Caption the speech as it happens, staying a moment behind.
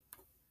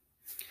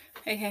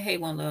Hey,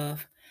 One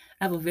Love.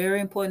 I have a very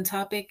important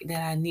topic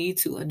that I need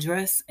to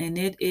address, and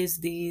it is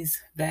these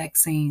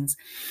vaccines.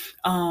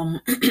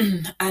 Um,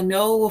 I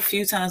know a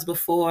few times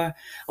before,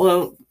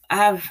 well,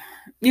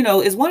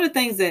 it's one of the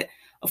things that,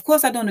 of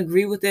course, I don't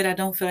agree with it. I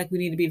don't feel like we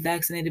need to be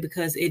vaccinated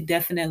because it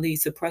definitely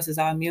suppresses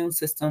our immune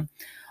system.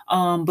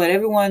 But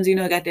everyone's,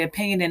 got their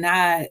opinion,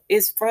 and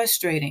it's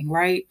frustrating,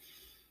 right?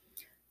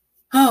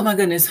 Oh my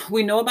goodness.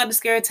 We know about the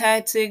scare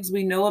tactics.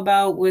 We know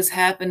about what's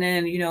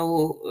happening,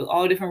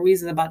 all different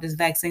reasons about this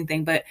vaccine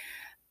thing. But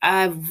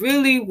I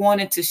really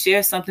wanted to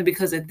share something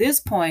because at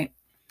this point,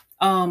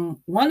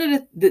 one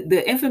of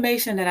the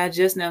information that I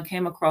just now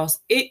came across,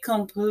 it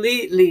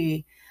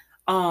completely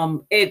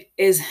it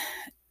is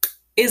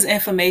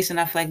information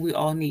I feel like we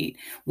all need.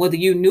 Whether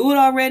you knew it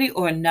already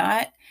or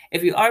not,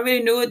 if you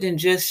already knew it, then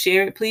just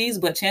share it, please.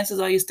 But chances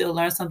are you still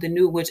learn something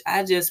new, which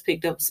I just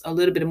picked up a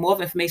little bit more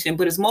of information,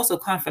 but it's more so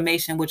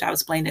confirmation, which I'll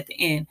explain at the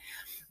end.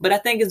 But I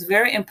think it's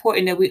very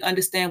important that we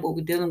understand what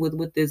we're dealing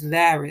with this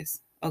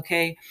virus,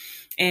 okay?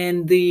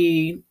 And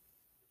the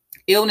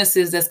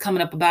illnesses that's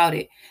coming up about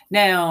it.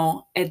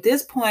 Now, at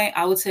this point,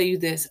 I will tell you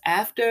this.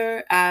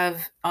 After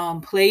I've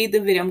played the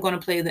video, I'm going to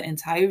play the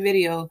entire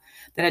video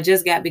that I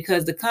just got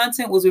because the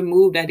content was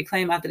removed. I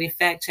declaimed after they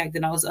fact checked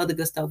and all this other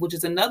good stuff, which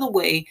is another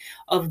way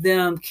of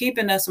them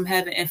keeping us from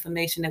having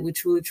information that we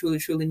truly, truly,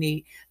 truly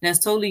need. Now, it's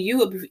totally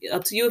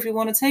up to you if you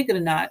want to take it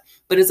or not.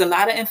 But it's a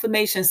lot of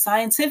information,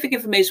 scientific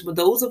information. For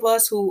those of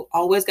us who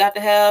always got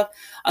to have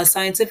a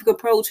scientific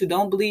approach, who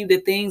don't believe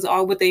that things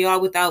are what they are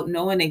without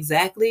knowing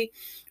exactly,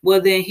 well,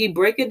 then he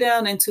break it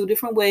down in two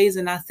different ways,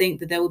 and I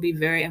think that would be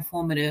very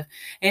informative.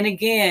 And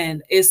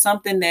again, it's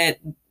something that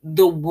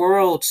the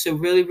world should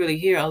really, really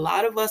hear. A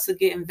lot of us are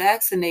getting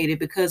vaccinated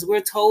because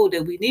we're told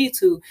that we need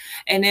to,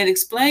 and it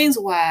explains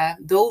why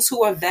those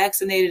who are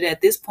vaccinated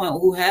at this point,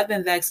 who have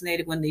been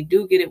vaccinated, when they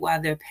do get it, why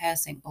they're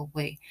passing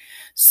away.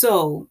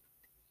 So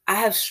I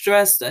have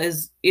stressed,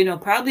 as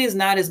probably is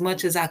not as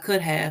much as I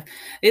could have.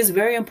 It's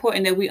very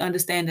important that we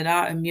understand that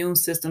our immune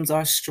systems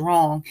are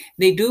strong.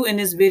 They do in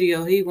this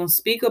video. He will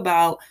speak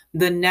about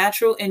the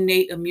natural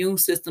innate immune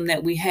system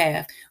that we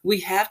have.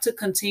 We have to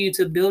continue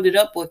to build it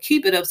up or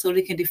keep it up so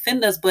they can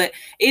defend us. But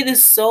it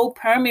is so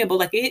permeable.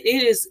 Like it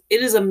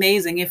is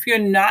amazing. If you're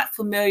not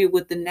familiar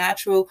with the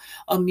natural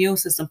immune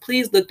system,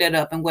 please look that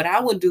up. And what I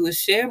will do is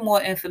share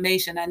more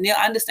information. I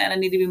understand I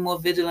need to be more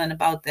vigilant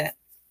about that.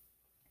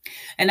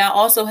 And I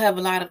also have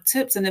a lot of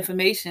tips and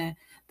information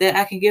that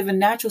I can give in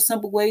natural,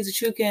 simple ways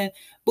that you can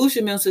boost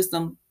your immune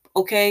system.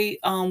 Okay,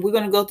 we're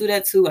going to go through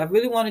that too. I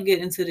really want to get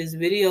into this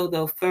video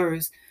though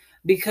first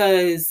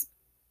because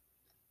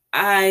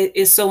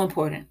it's so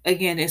important.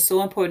 Again, it's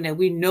so important that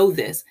we know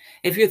this.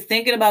 If you're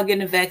thinking about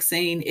getting a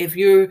vaccine, if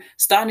you're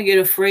starting to get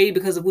afraid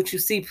because of what you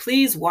see,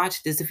 please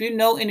watch this. If you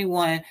know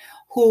anyone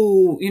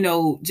who,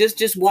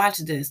 just watch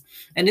this.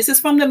 And this is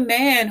from the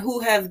man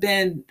who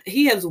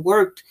he has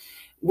worked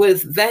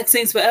with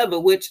vaccines forever,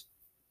 which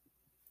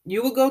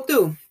you will go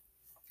through.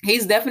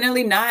 He's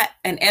definitely not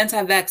an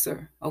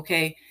anti-vaxxer,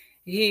 okay?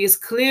 He is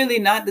clearly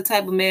not the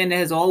type of man that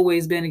has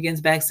always been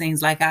against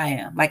vaccines like I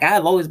am. Like I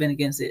have always been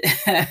against it.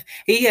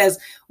 He has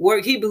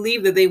worked, he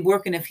believed that they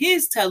work, and if he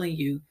is telling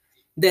you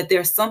that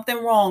there's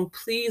something wrong,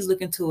 please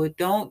look into it.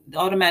 Don't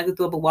automatically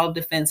throw up a wall of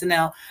defense. And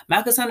now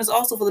my concern is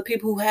also for the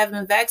people who haven't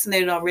been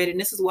vaccinated already. And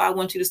this is why I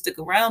want you to stick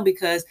around,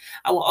 because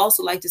I will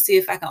also like to see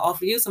if I can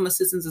offer you some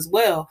assistance as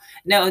well.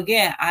 Now,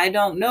 again, I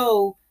don't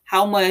know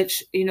how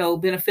much,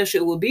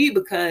 beneficial it will be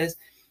because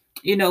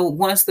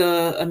once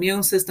the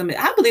immune system,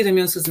 I believe the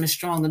immune system is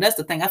stronger. That's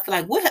the thing. I feel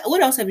like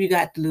what else have you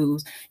got to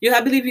lose?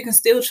 I believe you can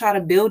still try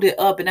to build it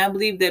up. And I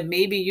believe that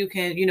maybe you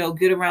can,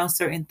 get around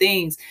certain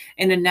things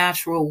in a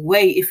natural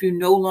way if you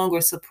no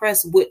longer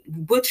suppress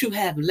what you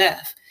have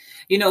left.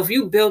 If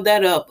you build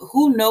that up,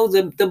 who knows,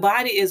 the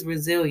body is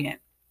resilient.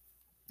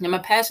 And my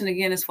passion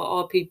again is for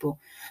all people.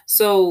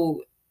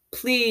 So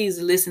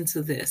please listen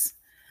to this.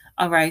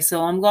 All right.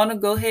 So I'm going to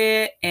go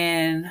ahead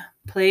and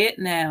play it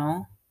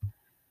now.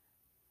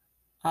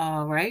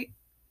 All right.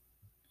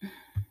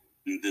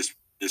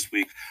 This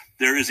week,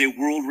 there is a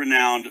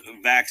world-renowned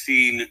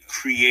vaccine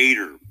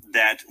creator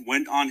that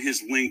went on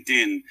his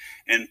LinkedIn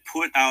and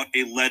put out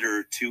a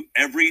letter to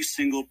every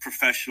single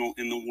professional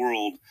in the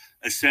world,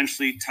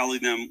 essentially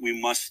telling them we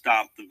must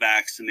stop the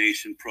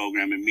vaccination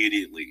program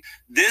immediately.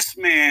 This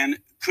man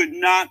could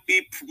not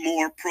be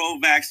more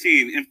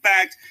pro-vaccine. In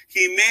fact,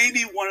 he may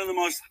be one of the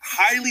most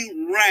highly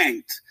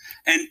ranked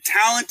and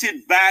talented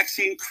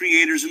vaccine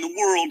creators in the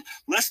world.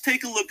 Let's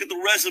take a look at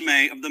the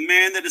resume of the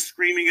man that is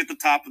screaming at the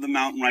top of the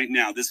mountain right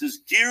now. This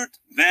is Geert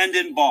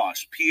Vanden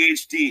Bossche,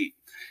 PhD.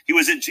 He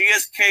was at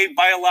GSK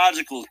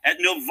Biologicals, at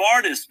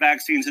Novartis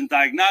Vaccines and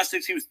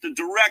Diagnostics. He was the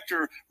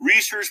director,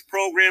 research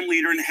program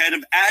leader, and head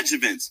of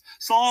adjuvants.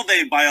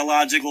 Solvay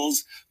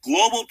Biologicals,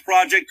 global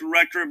project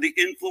director of the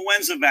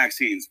influenza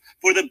vaccines.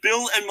 For the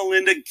Bill and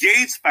Melinda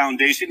Gates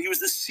Foundation, he was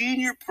the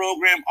senior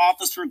program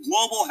officer,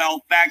 global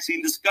health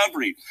vaccine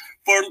discovery.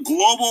 for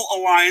Global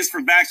Alliance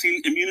for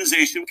Vaccine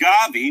Immunization,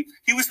 Gavi.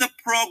 He was the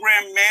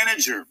program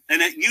manager.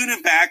 And at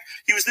UNIVAC,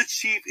 he was the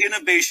chief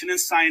innovation and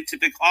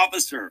scientific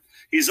officer.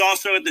 He's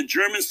also at the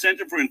German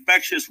Center for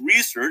Infectious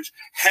Research,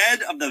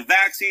 head of the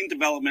Vaccine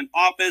Development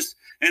Office,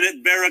 and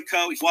at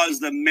Verico, he was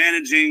the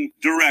managing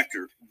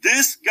director.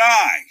 This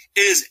guy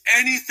is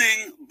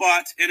anything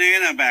but an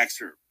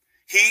anti-vaxxer.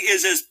 He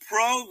is as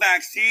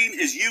pro-vaccine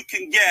as you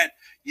can get,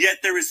 yet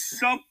there is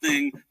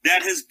something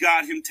that has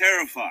got him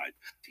terrified.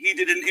 He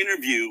did an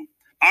interview.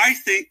 I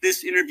think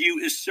this interview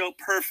is so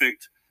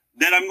perfect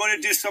that I'm going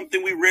to do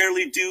something we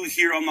rarely do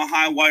here on the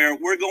High Wire.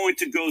 We're going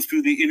to go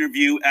through the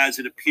interview as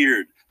it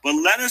appeared. But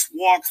let us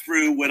walk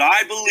through what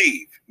I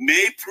believe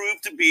may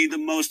prove to be the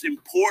most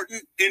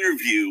important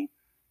interview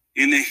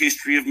in the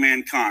history of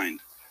mankind.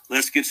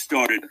 Let's get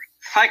started.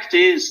 Fact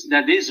is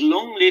that these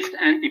long-lived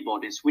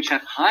antibodies, which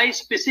have high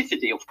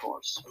specificity, of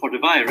course, for the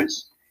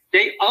virus,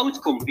 they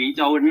outcompete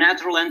our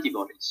natural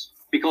antibodies.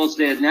 Because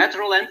the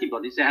natural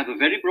antibodies, they have a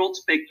very broad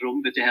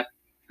spectrum, but they have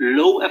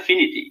low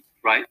affinity,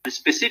 right? The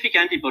specific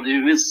antibody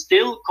will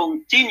still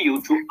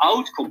continue to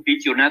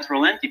outcompete your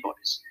natural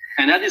antibodies.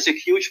 And that is a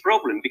huge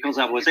problem, because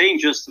I was saying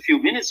just a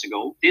few minutes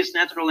ago, these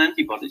natural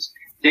antibodies,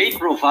 they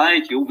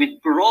provide you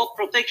with broad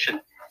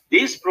protection.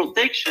 This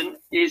protection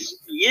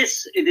is,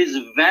 yes, it is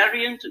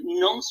variant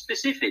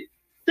non-specific.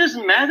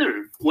 Doesn't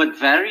matter what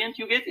variant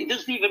you get. It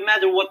doesn't even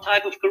matter what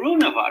type of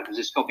coronavirus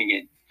is coming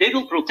in. They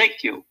will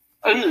protect you.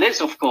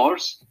 Unless, of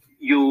course,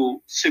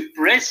 you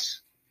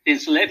suppress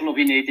this level of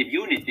innate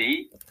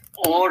immunity,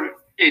 or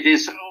it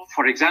is,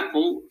 for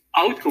example,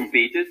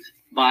 outcompeted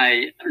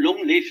by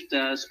long-lived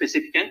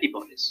specific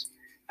antibodies.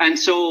 And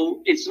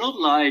so it's not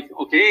like,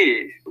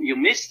 okay, you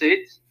missed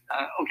it,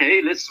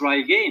 okay, let's try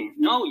again.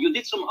 No, you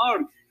did some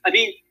harm. I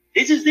mean,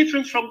 this is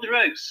different from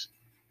drugs.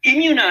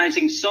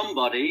 Immunizing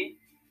somebody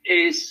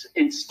is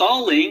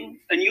installing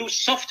a new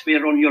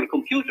software on your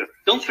computer.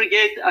 Don't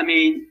forget, I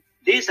mean,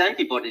 these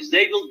antibodies,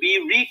 they will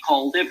be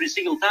recalled every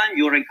single time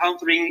you're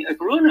encountering a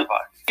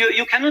coronavirus.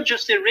 You cannot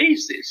just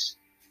erase this.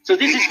 So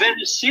this is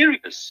very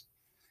serious.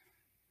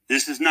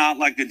 This is not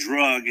like a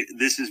drug.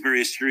 This is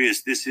very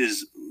serious.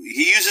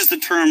 He uses the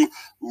term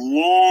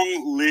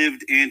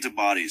long-lived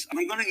antibodies.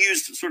 I'm going to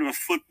use sort of a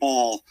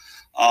football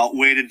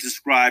way to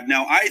describe.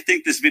 Now, I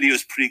think this video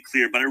is pretty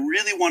clear, but I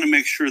really want to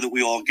make sure that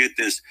we all get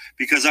this,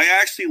 because I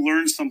actually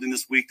learned something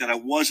this week that I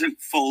wasn't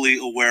fully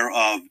aware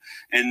of,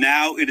 and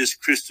now it is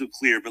crystal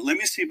clear. But let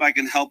me see if I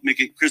can help make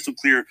it crystal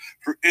clear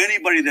for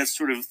anybody that's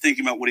sort of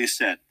thinking about what he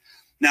said.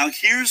 Now,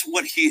 here's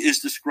what he is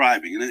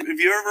describing. And if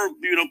you ever,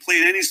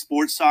 played any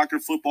sports, soccer,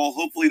 football,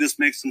 hopefully this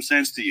makes some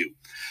sense to you.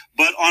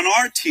 But on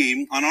our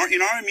team, in our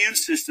immune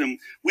system,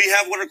 we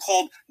have what are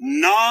called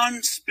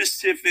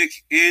non-specific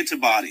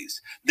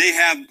antibodies. They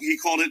have, he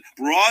called it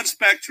broad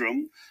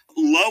spectrum,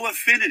 low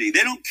affinity.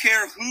 They don't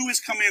care who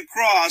is coming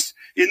across.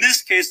 In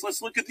this case,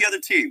 let's look at the other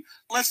team.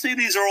 Let's say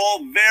these are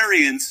all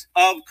variants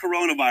of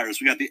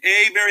coronavirus. We got the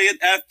A variant,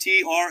 F,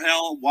 T, R,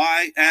 L,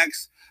 Y,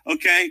 X,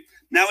 okay?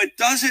 Now, it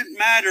doesn't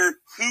matter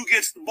who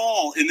gets the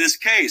ball in this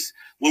case.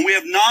 When we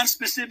have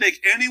non-specific,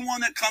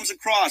 anyone that comes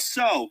across.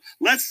 So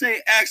let's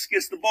say X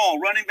gets the ball,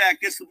 running back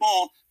gets the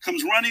ball,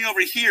 comes running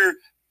over here,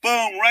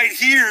 boom, right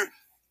here.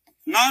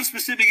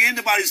 Non-specific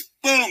antibodies,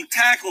 boom,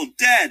 tackled,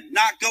 dead,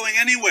 not going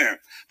anywhere.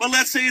 But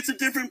let's say it's a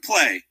different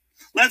play.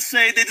 Let's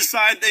say they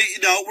decide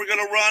we're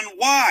going to run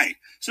Y.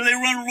 So they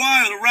run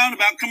Y with a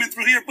roundabout coming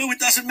through here. Boom, it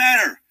doesn't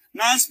matter.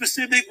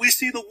 Non-specific, we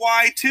see the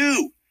Y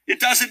too.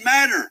 It doesn't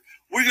matter.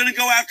 We're going to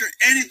go after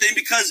anything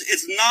because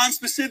it's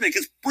non-specific.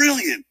 It's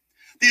brilliant.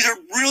 These are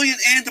brilliant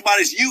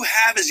antibodies you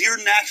have as your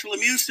natural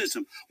immune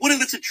system. What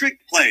if it's a trick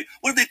play?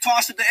 What if they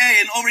toss it to A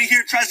and over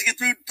here tries to get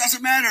through?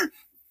 Doesn't matter.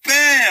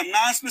 Bam!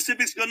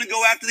 Non-specific's going to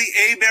go after the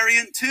A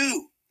variant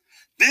too.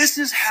 This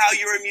is how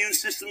your immune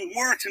system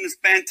works, and it's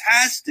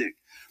fantastic.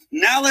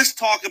 Now let's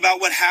talk about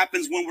what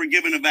happens when we're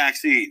given a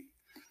vaccine.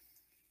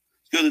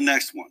 Let's go to the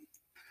next one.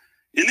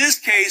 In this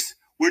case,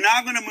 we're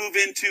now going to move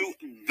into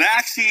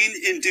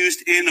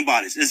vaccine-induced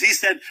antibodies. As he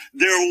said,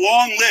 they're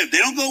long-lived. They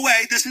don't go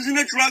away. This isn't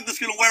a drug that's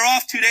going to wear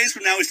off 2 days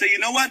from now. We say, you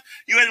know what?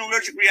 You had an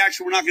allergic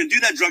reaction. We're not going to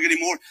do that drug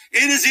anymore.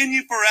 It is in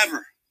you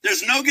forever.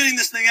 There's no getting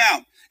this thing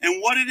out.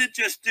 And what did it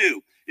just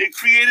do? It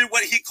created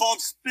what he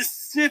called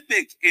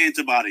specific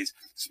antibodies.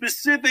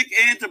 Specific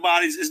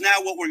antibodies is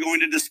now what we're going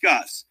to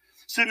discuss.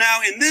 So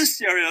now in this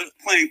scenario,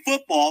 playing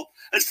football,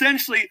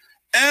 essentially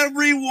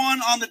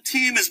everyone on the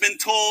team has been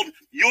told,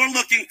 you're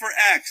looking for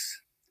X.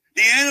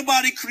 The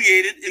antibody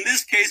created, in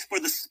this case, for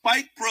the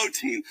spike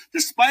protein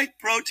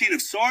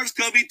of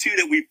SARS-CoV-2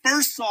 that we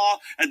first saw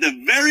at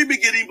the very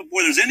beginning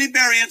before there's any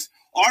variants,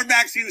 our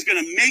vaccine is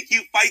going to make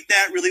you fight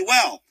that really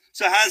well.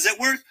 So how does it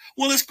work?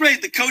 Well, it's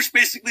great. The coach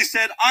basically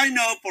said, I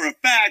know for a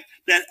fact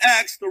that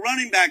X, the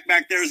running back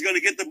there, is going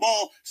to get the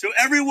ball. So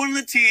everyone on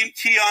the team,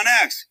 key on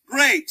X.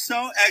 Great.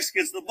 So X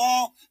gets the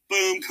ball.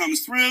 Boom,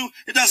 comes through.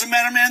 It doesn't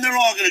matter, man. They're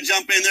all going to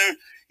jump in there.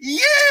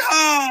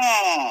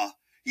 Yeehaw!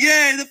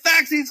 Yay, the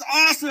vaccine's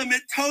awesome.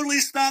 It totally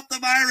stopped the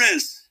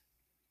virus.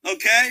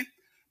 Okay?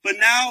 But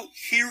now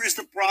here is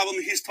the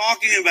problem he's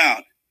talking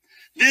about.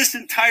 This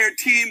entire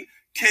team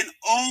can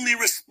only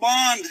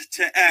respond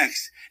to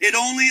X. It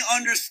only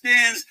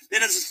understands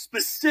that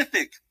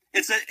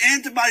it's an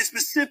antibody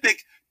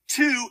specific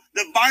to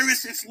the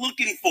virus it's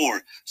looking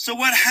for. So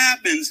what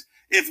happens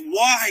if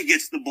Y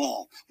gets the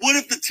ball? What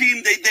if the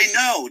team, they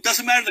know, it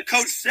doesn't matter, the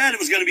coach said it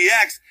was going to be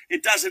X,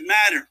 it doesn't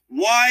matter.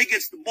 Y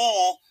gets the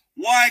ball,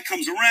 Y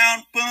comes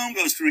around, boom,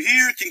 goes through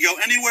here, can go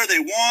anywhere they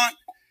want.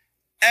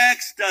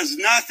 X does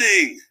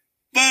nothing.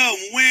 Boom,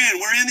 win,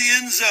 we're in the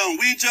end zone,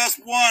 we just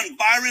won.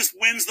 Virus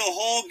wins the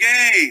whole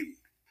game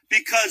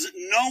because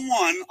no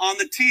one on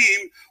the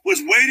team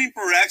was waiting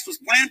for X, was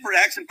planned for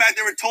X. In fact,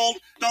 they were told,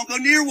 don't go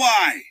near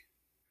Y.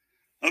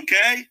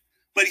 Okay?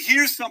 But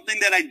here's something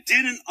that I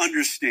didn't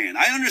understand.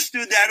 I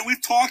understood that, and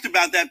we've talked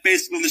about that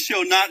basically on the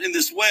show, not in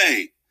this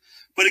way.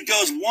 But it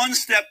goes one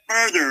step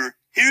further.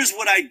 Here's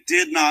what I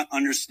did not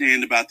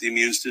understand about the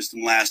immune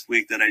system last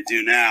week that I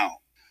do now.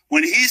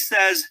 When he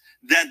says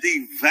that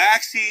the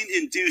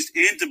vaccine-induced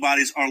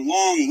antibodies are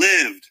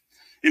long-lived,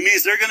 it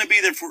means they're going to be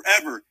there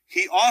forever.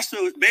 He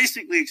also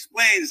basically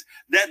explains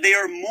that they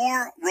are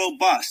more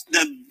robust.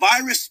 The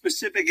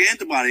virus-specific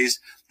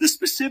antibodies, the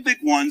specific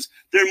ones,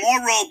 they're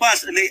more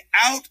robust and they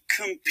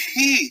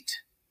outcompete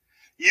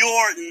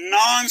your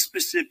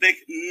non-specific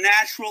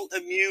natural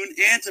immune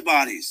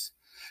antibodies.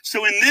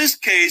 So in this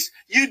case,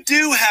 you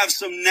do have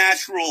some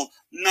natural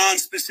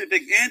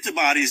non-specific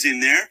antibodies in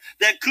there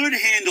that could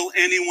handle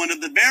any one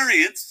of the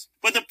variants.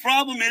 But the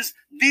problem is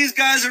these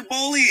guys are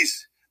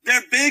bullies.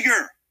 They're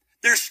bigger.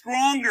 They're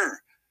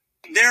stronger.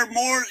 They're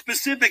more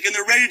specific and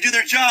they're ready to do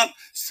their job.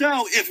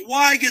 So if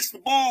Y gets the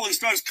ball and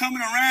starts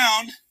coming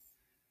around,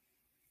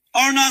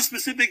 our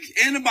non-specific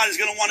antibody is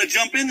going to want to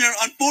jump in there.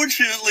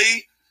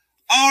 Unfortunately,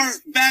 our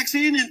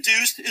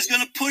vaccine-induced is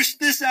going to push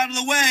this out of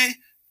the way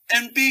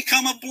and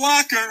become a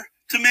blocker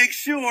to make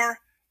sure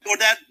or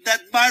that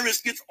virus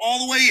gets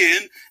all the way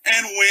in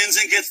and wins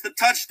and gets the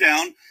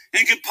touchdown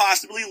and could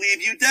possibly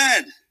leave you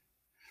dead.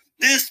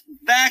 This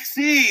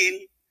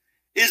vaccine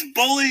is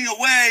bullying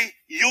away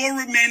your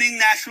remaining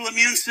natural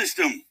immune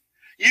system.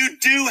 You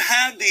do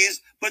have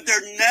these, but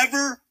they're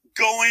never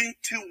going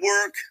to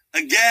work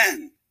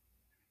again.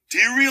 Do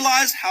you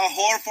realize how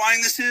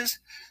horrifying this is?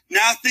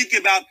 Now think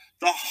about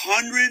the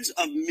hundreds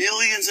of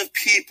millions of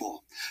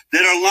people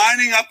that are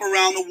lining up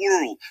around the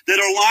world, that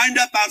are lined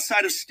up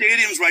outside of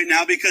stadiums right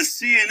now because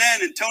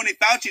CNN and Tony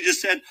Fauci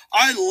just said,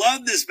 I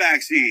love this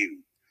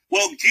vaccine.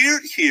 Well,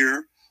 Geert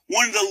here,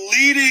 one of the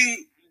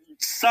leading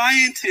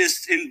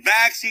scientists in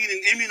vaccine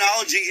and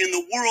immunology in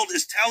the world,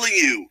 is telling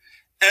you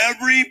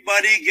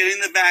everybody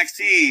getting the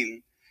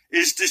vaccine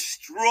is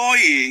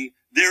destroying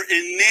their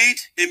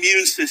innate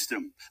immune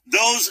system.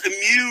 Those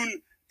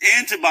immune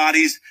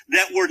antibodies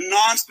that were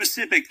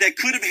non-specific, that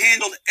could have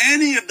handled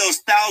any of those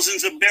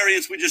thousands of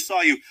variants we just saw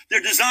you.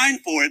 They're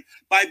designed for it.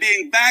 By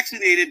being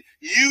vaccinated,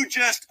 you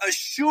just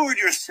assured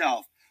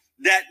yourself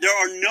that there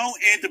are no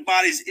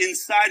antibodies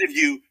inside of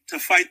you to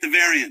fight the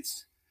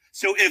variants.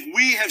 So if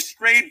we have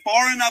strayed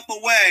far enough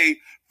away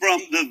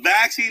from the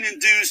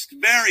vaccine-induced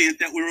variant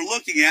that we were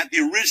looking at,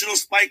 the original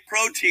spike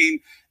protein,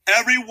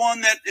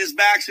 everyone that is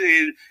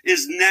vaccinated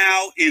is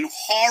now in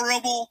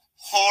horrible,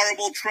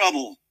 horrible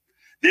trouble.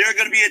 They're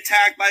going to be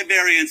attacked by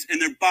variants and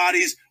their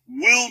bodies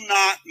will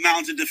not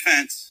mount a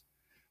defense.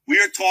 We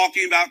are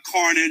talking about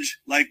carnage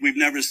like we've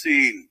never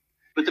seen.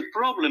 But the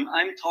problem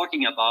I'm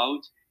talking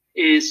about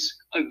is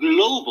a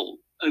global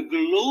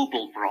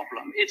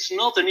problem. It's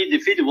not an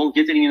individual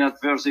getting an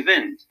adverse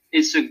event.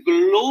 It's a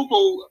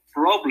global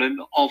problem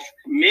of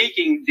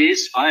making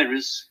this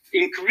virus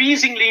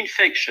increasingly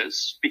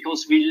infectious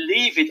because we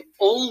leave it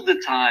all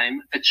the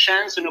time a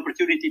chance and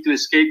opportunity to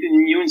escape the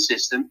immune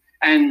system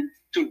and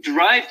to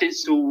drive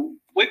this, to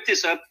whip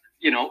this up,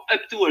 up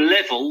to a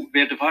level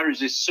where the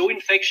virus is so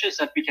infectious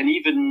that we can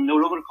even no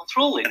longer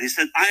control it. He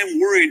said, I am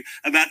worried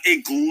about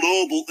a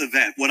global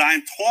event. What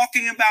I'm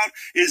talking about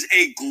is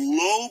a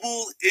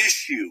global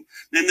issue.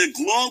 And the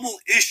global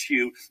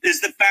issue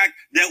is the fact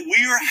that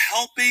we are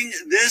helping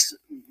this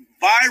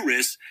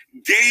virus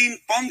gain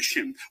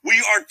function.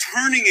 We are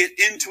turning it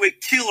into a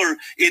killer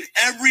in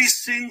every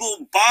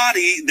single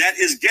body that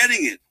is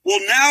getting it. Well,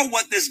 now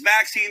what this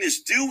vaccine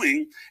is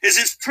doing is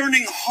it's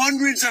turning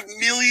hundreds of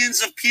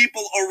millions of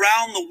people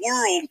around the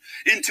world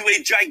into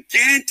a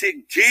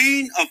gigantic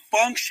gain of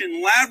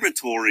function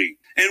laboratory.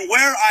 And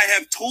where I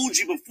have told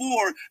you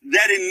before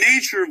that in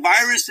nature,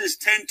 viruses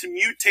tend to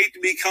mutate to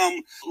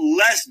become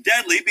less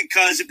deadly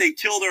because if they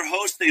kill their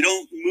host, they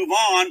don't move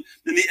on.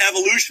 Then the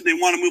evolution, they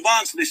want to move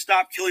on, so they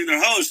stop killing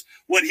their host.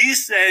 What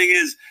he's saying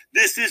is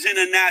this isn't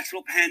a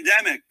natural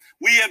pandemic.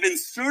 We have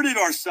inserted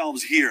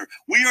ourselves here.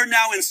 We are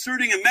now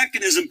inserting a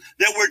mechanism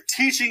that we're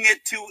teaching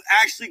it to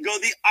actually go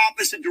the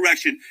opposite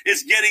direction.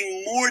 It's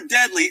getting more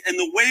deadly, and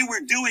the way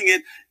we're doing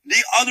it,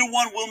 the other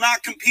one will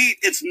not compete.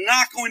 It's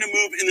not going to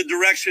move in the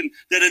direction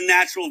that a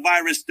natural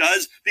virus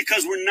does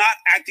because we're not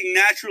acting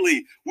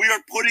naturally. We are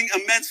putting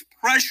immense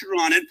pressure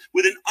on it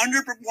with an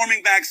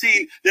underperforming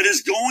vaccine that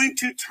is going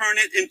to turn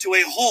it into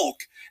a Hulk.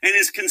 And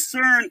his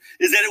concern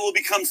is that it will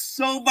become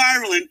so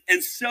virulent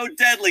and so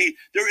deadly,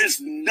 there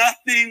is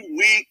nothing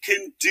we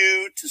can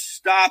do to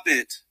stop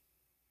it.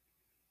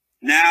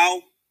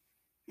 Now,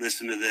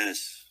 listen to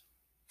this.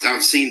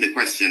 I've seen the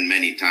question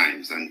many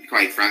times, and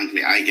quite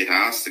frankly, I get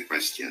asked the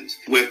questions.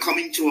 We're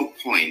coming to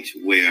a point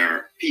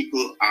where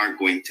people are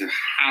going to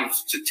have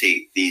to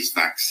take these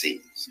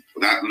vaccines.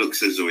 That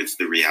looks as though it's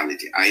the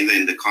reality, either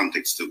in the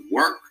context of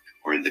work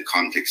or in the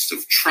context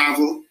of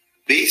travel.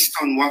 Based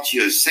on what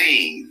you're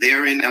saying,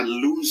 they're in a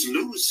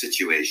lose-lose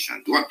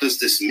situation. What does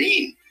this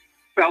mean?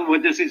 Well,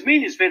 what does this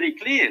mean is very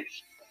clear.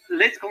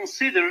 Let's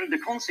consider the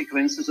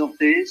consequences of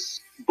this,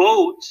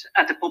 both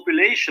at a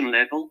population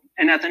level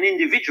and at an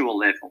individual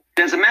level.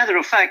 As a matter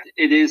of fact,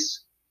 it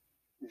is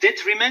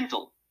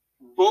detrimental,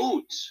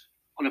 both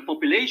on a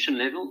population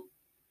level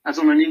as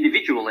on an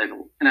individual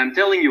level. And I'm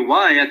telling you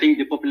why. I think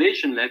the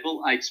population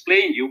level, I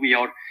explained you, we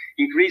are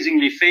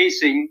increasingly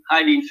facing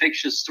highly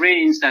infectious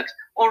strains that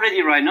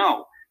already right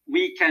now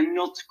we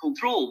cannot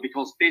control,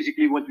 because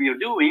basically what we are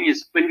doing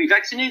is when we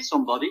vaccinate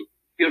somebody,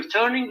 we are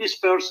turning this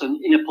person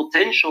in a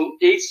potential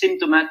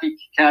asymptomatic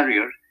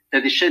carrier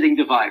that is shedding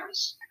the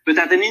virus. But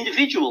at an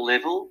individual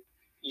level,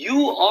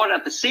 you are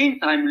at the same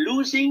time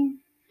losing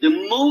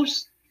the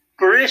most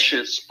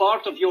precious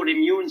part of your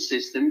immune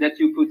system that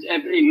you could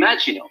ever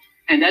imagine of.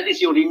 And that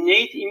is your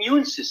innate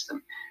immune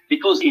system.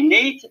 Because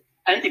innate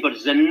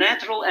antibodies, the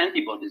natural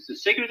antibodies, the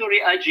secretory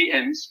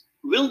IgMs,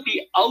 will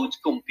be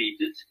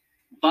outcompeted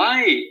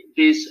by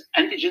these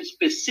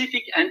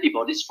antigen-specific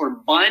antibodies for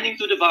binding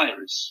to the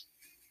virus.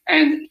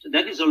 And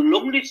that is a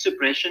long-lived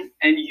suppression,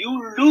 and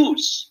you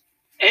lose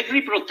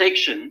every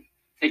protection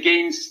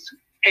against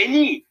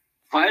any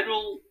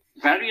viral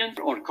variant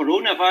or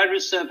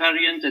coronavirus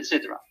variant,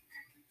 etc.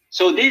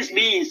 So this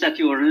means that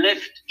you are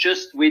left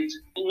just with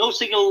no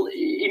single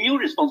immune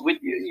response.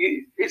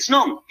 It's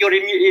none. Your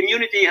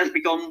immunity has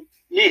become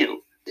nil.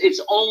 It's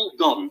all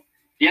gone.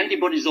 The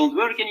antibodies don't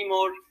work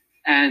anymore,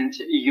 and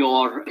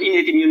your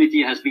innate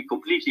immunity has been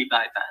completely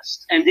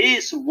bypassed. And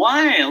this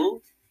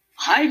while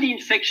highly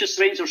infectious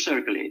strains are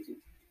circulating.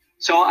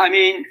 So, I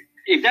mean,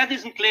 if that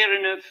isn't clear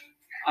enough,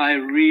 I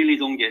really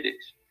don't get it.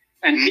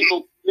 And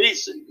people,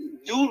 please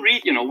do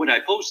read, what I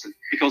posted,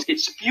 because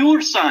it's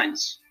pure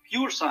science,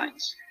 pure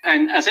science.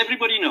 And as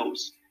everybody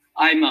knows,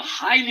 I'm a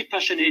highly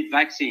passionate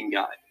vaccine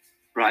guy,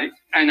 right?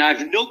 And I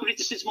have no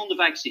criticism on the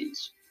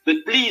vaccines. But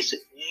please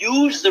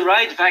use the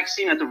right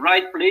vaccine at the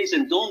right place,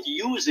 and don't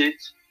use it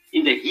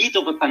in the heat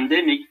of a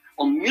pandemic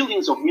on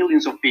millions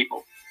of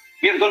people.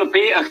 We are going to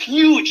pay a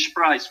huge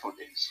price for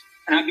this.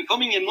 And I'm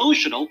becoming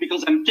emotional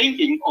because I'm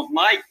thinking of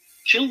my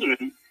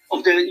children,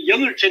 of the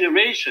younger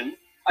generation.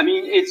 I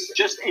mean, it's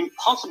just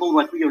impossible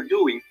what we are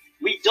doing.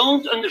 We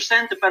don't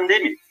understand the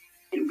pandemic.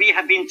 We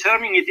have been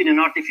turning it in an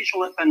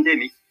artificial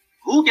pandemic.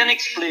 Who can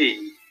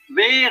explain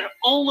where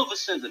all of a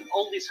sudden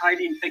all these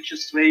highly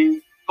infectious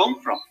strains come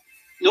from?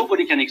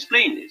 Nobody can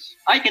explain this.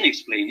 I can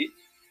explain it,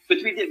 but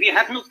we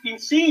have not been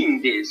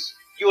seeing this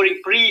during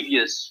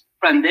previous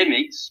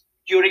pandemics.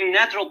 During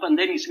natural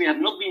pandemics, we have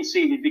not been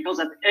seeing it because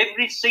at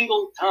every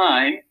single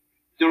time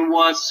the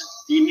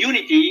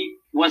immunity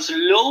was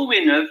low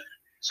enough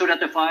so that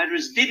the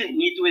virus didn't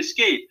need to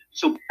escape.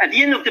 So at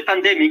the end of the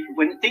pandemic,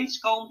 when things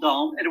calmed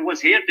down and it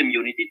was herd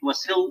immunity, it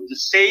was still the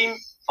same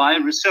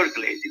virus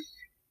circulating.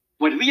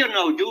 What we are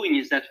now doing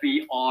is that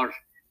we are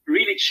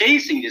really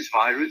chasing this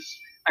virus,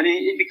 and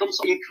it becomes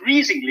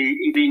increasingly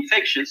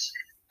infectious.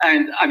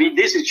 And I mean,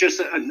 this is just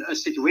a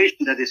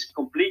situation that is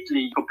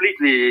completely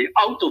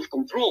out of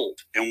control.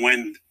 And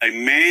when a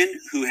man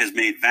who has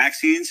made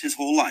vaccines his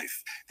whole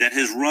life, that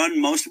has run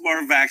most of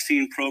our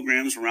vaccine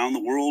programs around the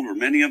world, or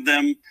many of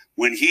them,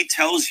 when he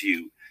tells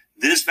you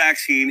this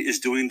vaccine is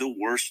doing the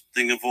worst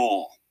thing of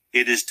all,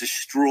 it is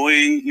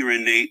destroying your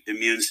innate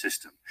immune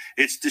system.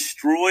 It's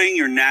destroying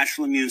your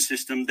natural immune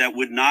system that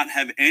would not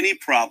have any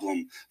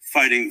problem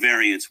fighting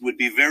variants, would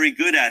be very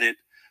good at it.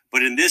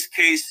 But in this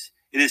case,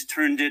 it has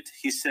turned it,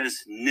 he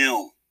says,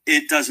 nil.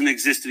 It doesn't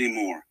exist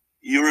anymore.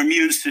 Your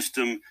immune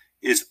system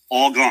is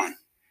all gone.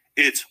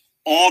 It's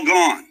all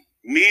gone.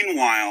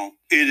 Meanwhile,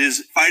 it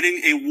is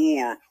fighting a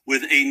war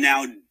with a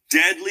now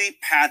deadly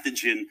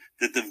pathogen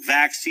that the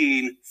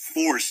vaccine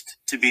forced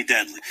to be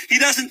deadly. He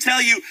doesn't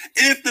tell you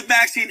if the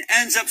vaccine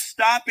ends up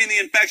stopping the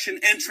infection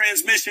and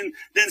transmission,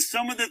 then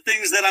some of the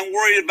things that I'm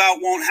worried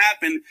about won't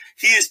happen.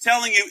 He is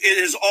telling you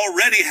it has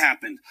already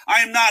happened.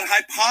 I am not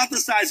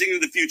hypothesizing in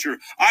the future.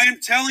 I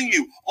am telling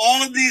you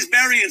all of these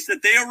variants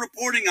that they are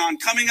reporting on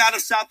coming out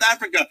of South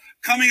Africa,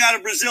 coming out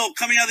of Brazil,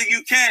 coming out of the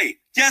UK.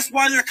 Guess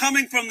why they're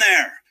coming from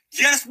there?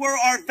 Guess where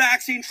our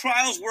vaccine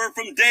trials were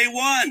from day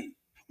one?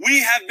 We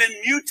have been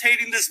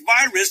mutating this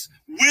virus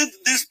with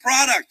this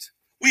product.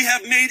 We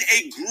have made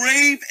a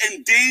grave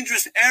and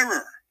dangerous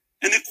error.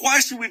 And the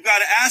question we've got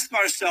to ask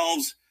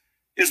ourselves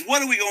is,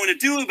 what are we going to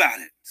do about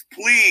it?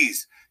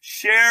 Please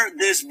share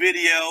this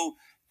video.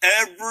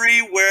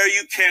 everywhere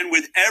you can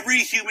with every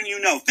human you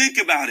know. Think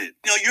about it.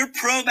 Your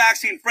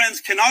pro-vaccine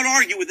friends cannot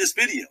argue with this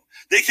video.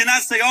 They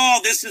cannot say, oh,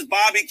 this is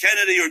Bobby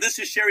Kennedy or this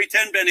is Sherry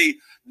Tenpenny.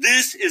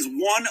 This is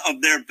one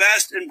of their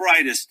best and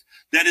brightest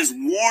that is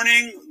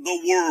warning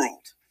the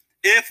world.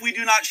 If we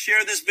do not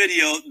share this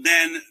video,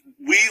 then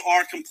we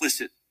are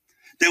complicit.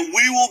 Then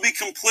we will be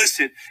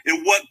complicit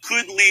in what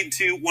could lead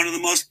to one of the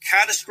most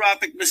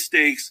catastrophic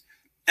mistakes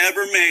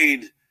ever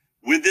made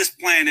with this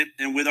planet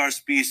and with our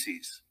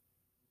species.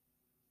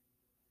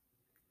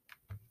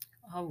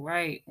 All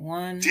right.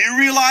 Do you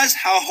realize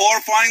how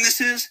horrifying this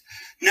is?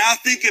 Now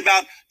think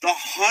about the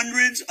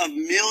hundreds of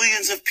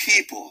millions of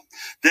people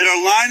that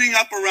are lining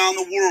up around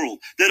the world,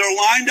 that are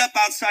lined up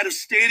outside of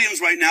stadiums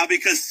right now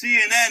because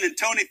CNN and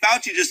Tony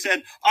Fauci just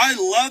said, I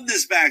love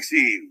this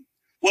vaccine.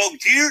 Well,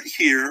 Geert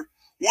here,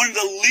 one of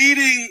the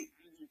leading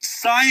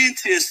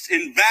scientists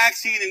in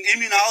vaccine and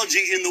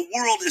immunology in the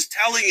world, is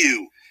telling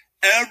you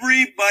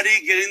everybody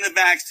getting the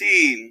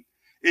vaccine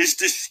is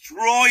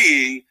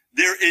destroying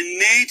their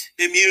innate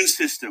immune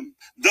system.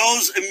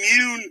 Those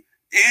immune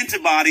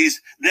antibodies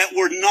that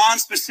were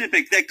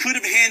non-specific, that could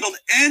have handled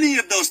any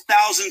of those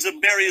thousands of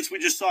variants we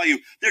just saw you.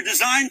 They're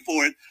designed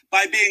for it.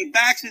 By being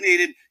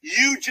vaccinated,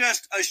 you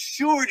just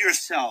assured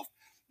yourself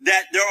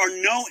that there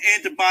are no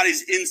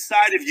antibodies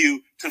inside of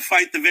you to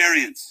fight the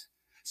variants.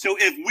 So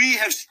if we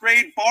have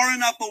strayed far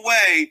enough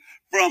away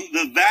from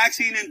the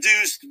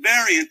vaccine-induced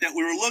variant that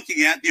we were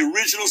looking at, the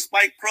original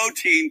spike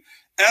protein,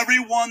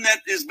 everyone that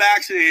is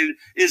vaccinated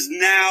is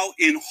now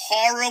in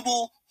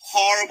horrible,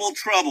 horrible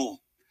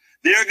trouble.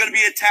 They're going to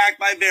be attacked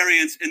by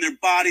variants and their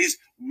bodies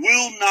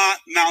will not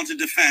mount a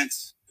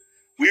defense.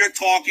 We are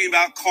talking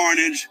about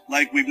carnage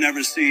like we've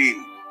never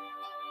seen.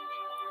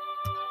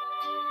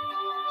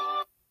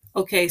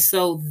 Okay,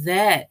 so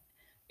that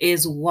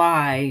is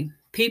why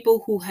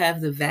people who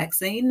have the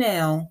vaccine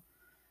now,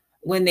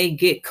 when they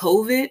get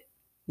COVID,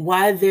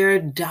 why they're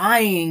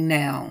dying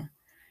now.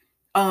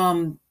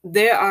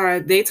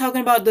 They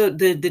talking about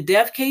the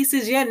death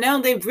cases. Yeah, now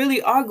they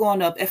really are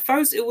going up. At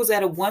first, it was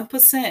at a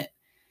 1%.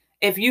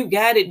 If you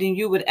got it, then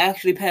you would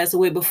actually pass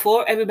away.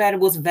 Before everybody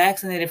was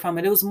vaccinated from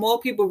it, there was more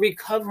people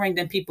recovering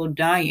than people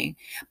dying.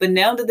 But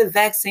now that the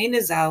vaccine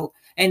is out,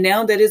 and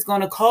now that it's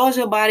going to cause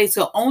your body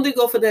to only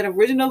go for that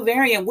original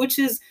variant, which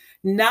is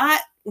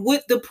not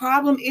what the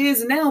problem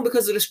is now,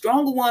 because of the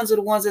stronger ones are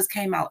the ones that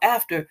came out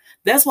after.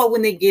 That's why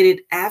when they get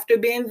it after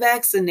being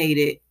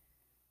vaccinated,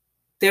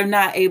 they're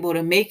not able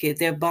to make it.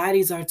 Their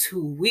bodies are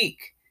too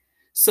weak.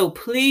 So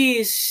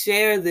please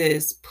share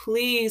this.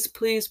 Please,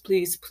 please,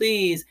 please,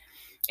 please.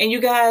 And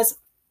you guys,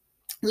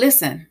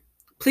 listen,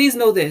 please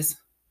know this.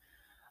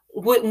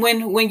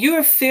 When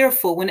you're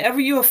fearful, whenever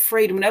you're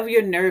afraid, whenever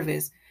you're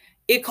nervous,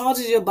 it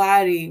causes your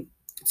body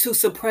to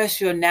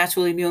suppress your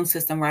natural immune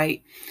system,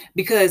 right?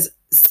 Because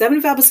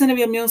 75% of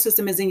your immune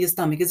system is in your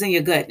stomach, it's in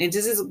your gut. And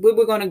this is what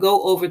we're going to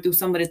go over through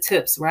some of the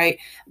tips, right?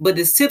 But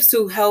there's tips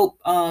to help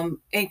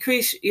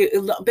increase,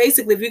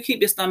 basically, if you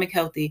keep your stomach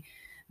healthy,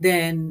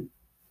 then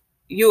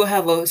you'll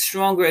have a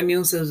stronger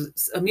immune system.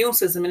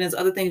 And there's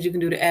other things you can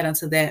do to add on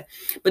to that.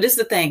 But this is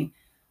the thing.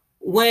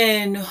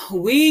 When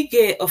we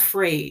get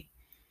afraid,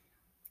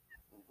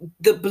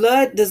 the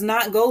blood does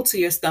not go to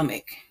your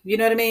stomach. You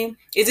know what I mean?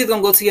 It's either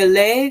going to go to your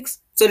legs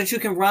so that you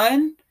can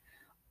run,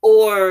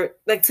 or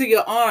like to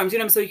your arms, you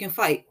know what I mean, so you can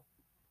fight.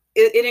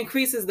 It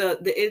increases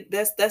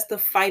that's the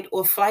fight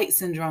or flight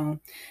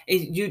syndrome.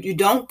 You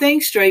don't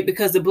think straight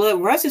because the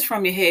blood rushes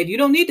from your head. You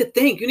don't need to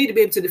think. You need to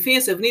be able to defend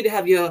yourself. You need to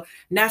have your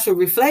natural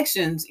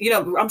reactions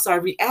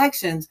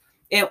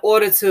in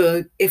order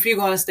to, if you're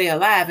going to stay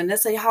alive. And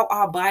that's how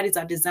our bodies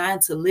are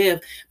designed to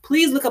live.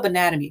 Please look up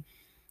anatomy.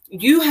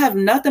 You have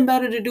nothing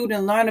better to do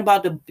than learn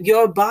about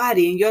your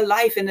body and your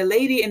life. And the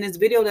lady in this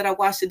video that I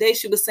watched today,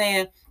 she was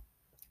saying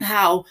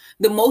how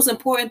the most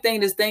important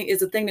thing is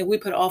the thing that we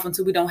put off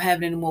until we don't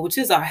have it anymore, which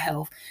is our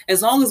health.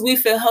 As long as we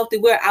feel healthy,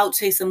 we're out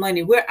chasing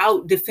money, we're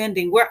out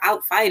defending, we're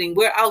out fighting,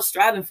 we're out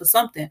striving for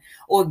something,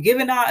 or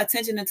giving our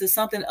attention into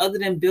something other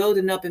than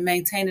building up and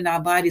maintaining our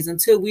bodies.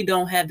 Until we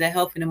don't have that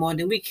health anymore,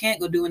 then we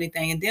can't go do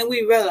anything. And then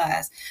we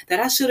realize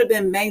that I should have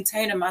been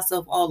maintaining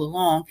myself all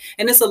along.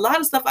 And there's a lot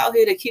of stuff out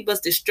here that keep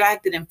us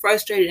distracted and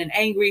frustrated and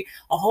angry,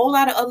 a whole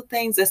lot of other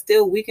things that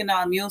still weaken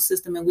our immune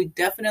system, and we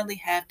definitely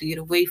have to get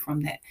away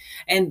from that.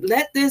 And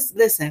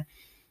listen,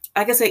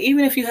 like I said,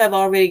 even if you have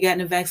already gotten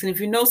a vaccine, if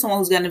you know someone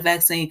who's gotten a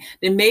vaccine,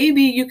 then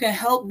maybe you can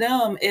help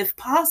them, if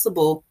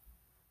possible,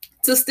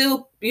 to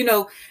still,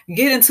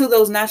 get into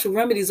those natural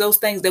remedies, those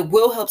things that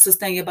will help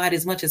sustain your body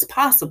as much as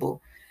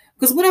possible.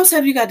 Because what else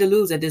have you got to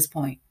lose at this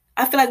point?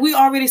 I feel like we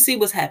already see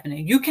what's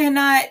happening. You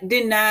cannot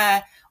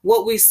deny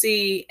what we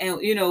see and,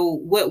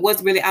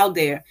 what's really out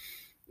there.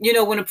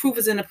 When the proof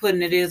is in the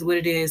pudding, it is what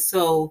it is.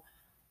 So,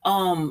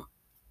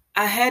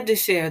 I had to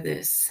share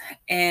this,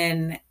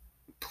 and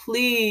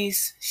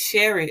please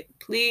share it.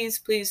 Please,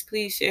 please,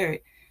 please share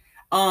it.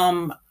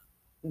 I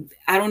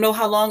don't know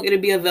how long it'll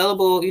be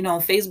available,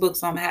 on Facebook.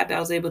 So I'm happy I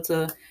was able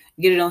to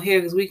get it on here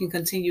because we can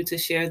continue to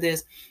share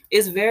this.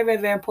 It's very, very,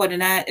 very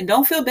important. And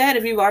don't feel bad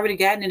if you've already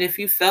gotten it. If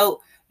you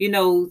felt,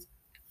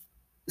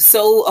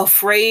 so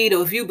afraid,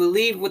 or if you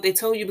believe what they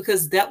told you,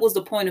 because that was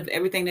the point of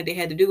everything that they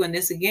had to do. And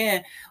this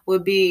again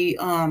would be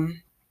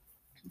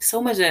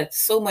so much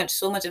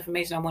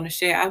information I want to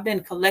share. I've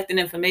been collecting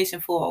information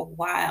for a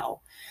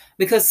while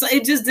because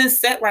it just didn't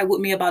set right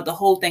with me about the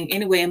whole thing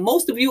anyway. And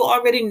most of you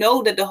already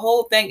know that the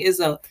whole thing is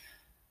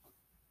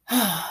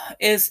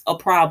a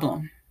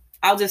problem.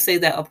 I'll just say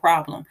that, a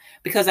problem,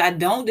 because I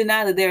don't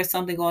deny that there's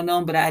something going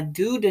on, but I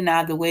do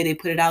deny the way they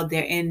put it out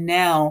there. And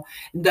now,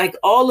 like,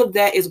 all of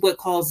that is what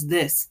caused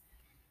this.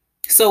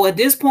 So at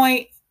this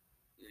point,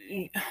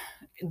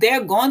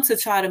 they're going to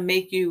try to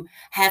make you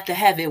have to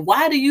have it.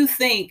 Why do you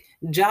think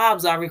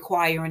jobs are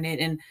requiring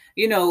it? And,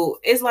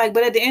 it's like,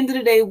 but at the end of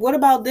the day, what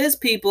about this,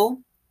 people?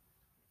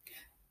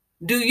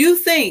 Do you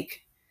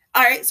think,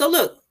 all right, so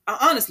look,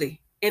 honestly,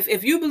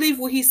 if you believe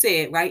what he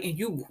said, right, and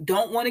you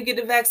don't want to get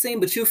the vaccine,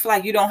 but you feel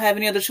like you don't have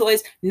any other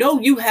choice, no,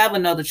 you have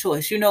another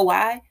choice. You know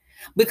why?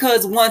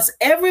 Because once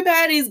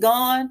everybody's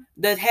gone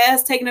that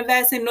has taken the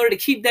vaccine in order to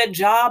keep that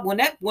job,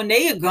 when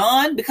they are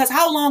gone, because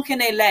how long can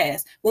they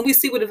last? When we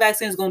see what the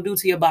vaccine is going to do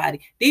to your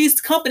body, these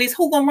companies,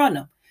 who going to run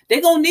them?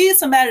 They're going to need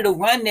somebody to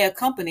run their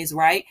companies,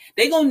 right?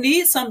 They're going to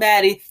need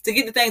somebody to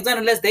get the things done,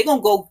 unless they're going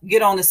to go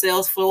get on the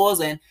sales floors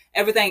and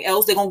everything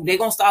else. They're going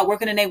to start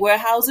working in their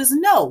warehouses.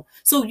 No.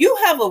 So you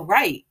have a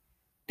right.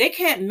 They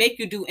can't make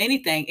you do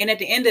anything. And at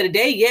the end of the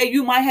day, yeah,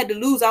 you might have to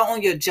lose out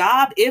on your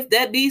job if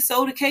that be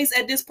so the case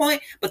at this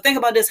point. But think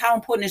about this, how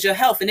important is your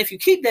health? And if you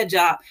keep that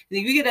job, and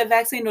if you get that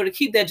vaccine in order to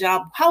keep that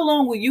job, how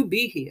long will you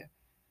be here?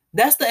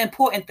 That's the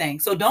important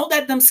thing. So don't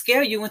let them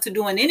scare you into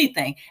doing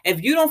anything.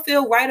 If you don't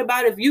feel right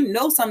about it, if you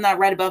know something not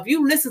right about it, if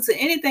you listen to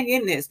anything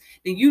in this,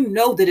 then you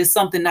know that it's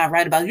something not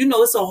right about it. You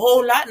know it's a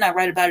whole lot not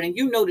right about it, and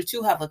you know that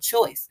you have a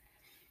choice.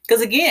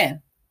 Because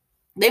again,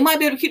 they might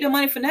be able to keep their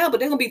money for now, but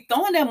they're going to be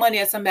throwing their money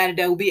at somebody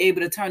that will be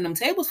able to turn them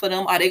tables for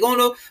them. Are they going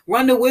to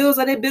run the wheels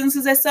of their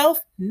businesses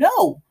themselves?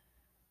 No.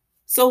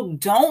 So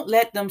don't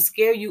let them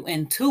scare you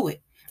into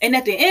it. And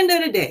at the end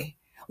of the day,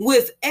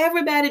 with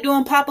everybody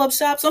doing pop-up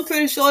shops, I'm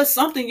pretty sure it's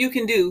something you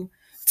can do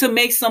to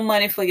make some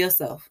money for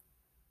yourself.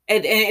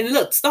 And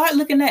look, start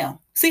looking now.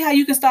 See how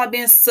you can start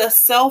being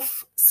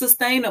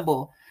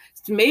self-sustainable.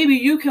 Maybe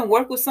you can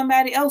work with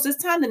somebody else.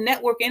 It's time to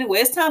network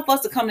anyway. It's time for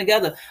us to come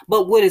together.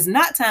 But what is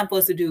not time for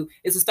us to do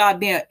is to start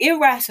being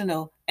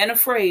irrational and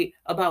afraid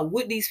about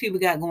what these people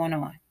got going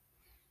on.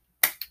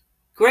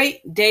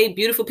 Great day,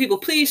 beautiful people.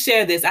 Please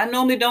share this. I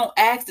normally don't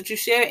ask that you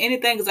share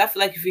anything because I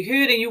feel like if you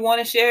hear it and you want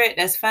to share it,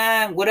 that's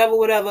fine,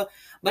 whatever.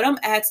 But I'm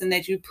asking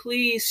that you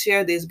please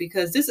share this,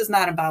 because this is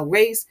not about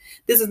race.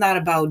 This is not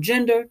about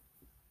gender.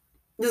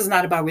 This is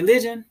not about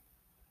religion.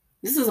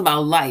 This is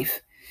about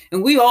life.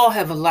 And we all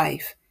have a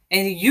life.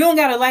 And you don't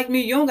got to like me.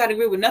 You don't got to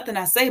agree with nothing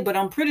I say, but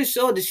I'm pretty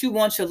sure that you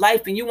want your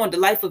life, and you want the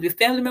life of your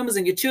family members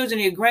and your children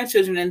and your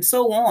grandchildren and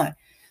so on.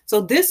 So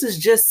this is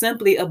just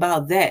simply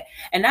about that.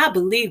 And I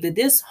believe that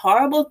this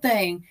horrible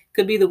thing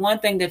could be the one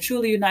thing that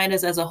truly unites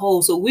us as a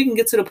whole. So we can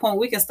get to the point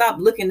where we can stop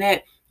looking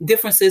at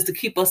differences to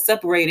keep us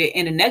separated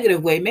in a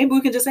negative way. Maybe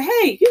we can just say,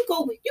 hey, you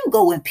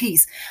go in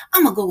peace.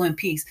 I'm going to go in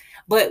peace.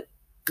 But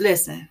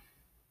listen,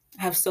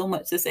 I have so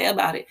much to say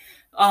about it.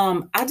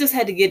 I just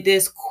had to get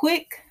this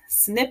quick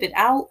snippet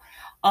out.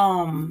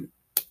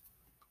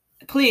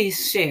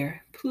 Please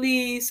share.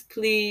 Please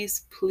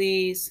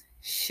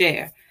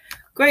share.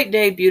 Great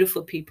day,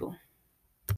 beautiful people.